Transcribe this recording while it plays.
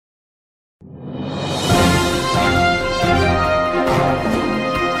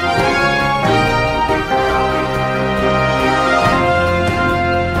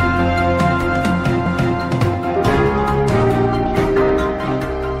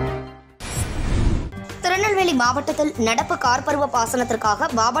திருநெல்வேலி மாவட்டத்தில் நடப்பு கார்பருவ பாசனத்திற்காக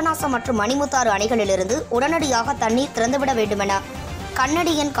பாபநாசம் மற்றும் மணிமுத்தாறு அணைகளிலிருந்து உடனடியாக தண்ணீர் திறந்துவிட வேண்டுமென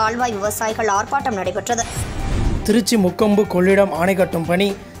கண்ணடியன் கால்வாய் விவசாயிகள் ஆர்ப்பாட்டம் நடைபெற்றது. திருச்சி முக்கொம்பு கொள்ளிடம் அணை கட்டும் பணி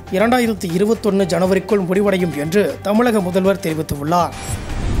 2021 ஜனவரிக்குள் முடிவடையும் என்று தமிழக முதல்வர் தெரிவித்துள்ளார்.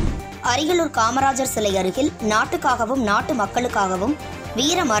 அரியலூர் காமராஜர் சிலை அருகில் நாட்டுக்காகவும் நாட்டு மக்களுக்காகவும்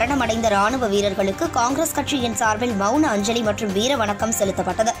வீர மரணமடைந்த ராணுவ வீரர்களுக்கு காங்கிரஸ் கட்சியின் சார்பில் மௌன அஞ்சலி மற்றும் வீர வணக்கம்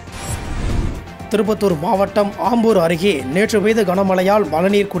செலுத்தப்பட்டது. திருப்பத்தூர் மாவட்டம் ஆம்பூர் அருகே நேற்று பெய்த கனமழையால்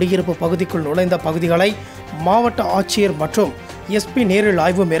மழைநீர் குடியிருப்பு பகுதிக்குள் நுழைந்த பகுதிகளை மாவட்ட ஆட்சியர் மற்றும் எஸ்பி நேரில்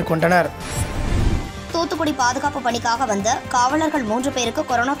ஆய்வு மேற்கொண்டனர். தூத்துக்குடி பாதுகாப்பு பணிக்காக வந்த காவலர்கள் 3 பேருக்கு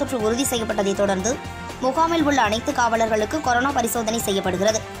கொரோனா தொற்று உறுதி செய்யப்பட்டதை தொடர்ந்து முகாமில் உள்ள அனைத்து காவலர்களுக்கு கொரோனா பரிசோதனை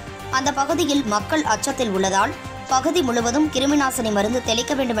செய்யப்படுகிறது. அந்த பகுதியில் மக்கள் அச்சத்தில் உள்ளதால் பகுதி முழுவதும் கிருமிநாசினி மருந்து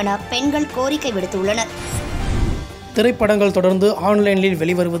தெளிக்க வேண்டும் என பெண்கள் கோரிக்கை விடுத்துள்ளனர். திரைப்படங்கள் தொடர்ந்து ஆன்லைனில்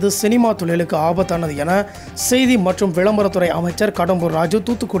வெளிவருவது சினிமா தொழிலுக்கு ஆபத்தானது என செய்தி மற்றும் விளம்பரத்துறை அமைச்சர் கடம்பூர் ராஜு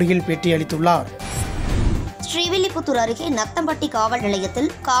தூத்துக்குடியில் பேட்டியளித்துள்ளார். ஸ்ரீவில்லிபுத்தூர் அருகே நத்தம்பட்டி காவல் நிலையத்தில்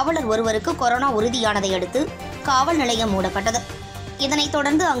காவலர் ஒருவருக்கு கொரோனா உறுதியானதை அடுத்து காவல் நிலையம் மூடப்பட்டது. இதனைத்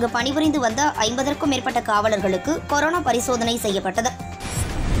தொடர்ந்து அங்கு பணிபுரிந்து வந்த 50க்கும் மேற்பட்ட காவலர்களுக்கு கொரோனா பரிசோதனை செய்யப்பட்டது.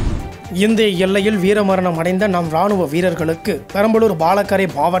 இந்திய எல்லையில் வீரமரணம் அடைந்த நம் ராணுவ வீரர்களுக்கு பெரம்பலூர் பாலக்கரை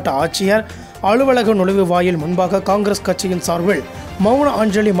மாவட்ட ஆட்சியர் அலுவலக நுழைவு வாயில் முன்பாக காங்கிரஸ் கட்சியின் சார்பில் மௌன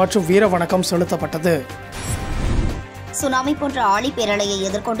அஞ்சலி மற்றும் வீர வணக்கம் செலுத்தப்பட்டது. சுனாமி போன்ற ஆழி பேரலையை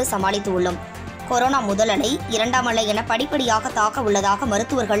எதிர்கொண்டு சமாளித்து உள்ளோம். கொரோனா முதல் அலை 2ஆம் அலை என படிப்படியாக தாக்க உள்ளதாக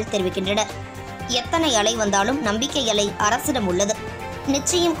மருத்துவர்கள் தெரிவிக்கின்றனர். எத்தனை அலை வந்தாலும் நம்பிக்கை அலை அரசிடம் உள்ளது.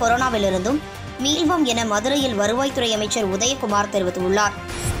 நிச்சயம் கொரோனாவிலிருந்தும் மீள்வோம் என மதுரையில் வருவாய்த்துறை அமைச்சர் உதயகுமார் தெரிவித்துள்ளார்.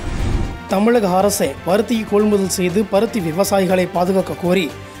 தமிழக அரசை பருத்தியை கொள்முதல் செய்து பருத்தி விவசாயிகளை பாதுகாக்க கோரி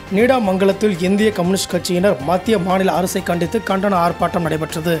நீடாமங்கலத்தில் இந்திய கம்யூனிஸ்ட் கட்சியினர் மத்திய மாநில அரசை கண்டித்து கண்டன ஆர்ப்பாட்டம்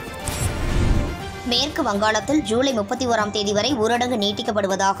நடைபெற்றது. மேற்கு வங்காளத்தில் ஜூலை 31ஆம் தேதி வரை ஊரடங்கு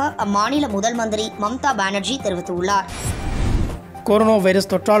நீட்டிக்கப்படுவதாக அம்மாநில முதல் மந்திரி மம்தா பானர்ஜி தெரிவித்துள்ளார். கொரோனா வைரஸ்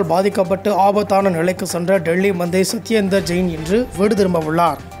தொற்றால் பாதிக்கப்பட்டு ஆபத்தான நிலைக்கு சென்ற டெல்லி மந்திரி சத்யேந்தர் ஜெயின் இன்று வீடு திரும்ப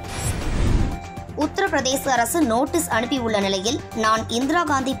உள்ளார். உத்தரப்பிரதேச அரசு நோட்டீஸ் அனுப்பியுள்ள நிலையில் நான் இந்திரா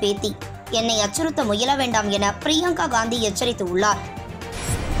காந்தி பேத்தி, என்னை அச்சுறுத்த முயல வேண்டாம் என பிரியங்கா காந்தி எச்சரித்துள்ளார்.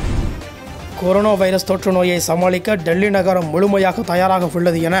 கொரோனா வைரஸ் தொற்று நோயை சமாளிக்க டெல்லி நகரம் முழுமையாக தயாராக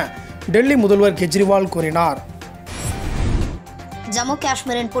உள்ளது என டெல்லி முதல்வர் கெஜ்ரிவால் கூறினார். ஜம்மு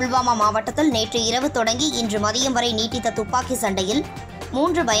காஷ்மீரின் புல்வாமா மாவட்டத்தில் நேற்று இரவு தொடங்கி இன்று மதியம் வரை நீட்டித்த துப்பாக்கி சண்டையில்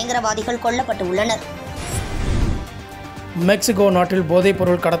 3 பயங்கரவாதிகள் கொல்லப்பட்டு உள்ளனர். மெக்சிகோ நாட்டில்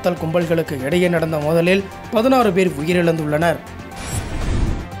போதைப்பொருள் கடத்தல் கும்பல்களுக்கு இடையே நடந்த மோதலில் 16 பேர் உயிரிழந்துள்ளனர்.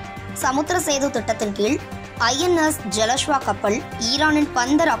 சமுத்திர சேது திட்டத்தின் கீழ் INS ஜலஷ்வா கப்பல் ஈரானின்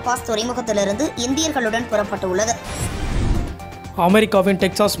பந்தர் அப்பாஸ் துறைமுகத்திலிருந்து இந்தியர்களுடன் புறப்பட்டுள்ளது. அமெரிக்காவின்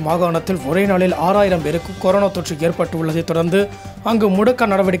டெக்சாஸ் மாகாணத்தில் ஒரே நாளில் 6000 பேருக்கு கொரோனா தொற்று ஏற்பட்டுள்ளதை தொடர்ந்து அங்கு முடக்க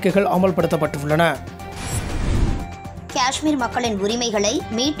நடவடிக்கைகள் அமல்படுத்தப்பட்டுள்ளன. காஷ்மீர் மக்களின் உரிமைகளை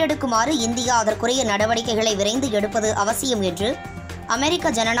மீட்டெடுக்குமாறு இந்தியா அதற்குரிய நடவடிக்கைகளை விரைந்து எடுப்பது அவசியம் என்று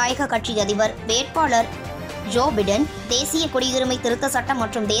அமெரிக்க ஜனநாயக கட்சி அதிபர் வேட்பாளர் ஜோ பிடன் தேசிய குடியுரிமை திருத்த சட்டம்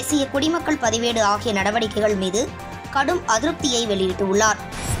மற்றும் தேசிய குடிமக்கள் பதிவேடு ஆகிய நடவடிக்கைகள் மீது கடும் அதிருப்தியை வெளியிட்டுள்ளார்.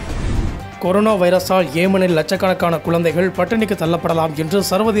 கொரோனா வைரஸால் ஏமனில் லட்சக்கணக்கான குழந்தைகள் பட்டினிக்கு தள்ளப்படலாம் என்று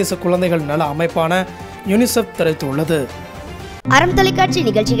சர்வதேச குழந்தைகள் நல அமைப்பான யுனிசெஃப் தெரிவித்துள்ளது. அறம் தொலைக்காட்சி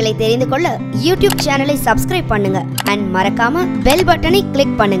நிகழ்ச்சிகளை தெரிந்து கொள்ள யூடியூப் சேனலை சப்ஸ்கிரைப் பண்ணுங்க அண்ட் மறக்காம பெல் பட்டனை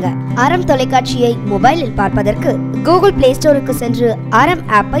கிளிக் பண்ணுங்க. அறம் தொலைக்காட்சியை மொபைலில் பார்ப்பதற்கு கூகுள் பிளே ஸ்டோருக்கு சென்று அறம்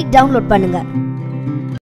ஆப்பை டவுன்லோட் பண்ணுங்க.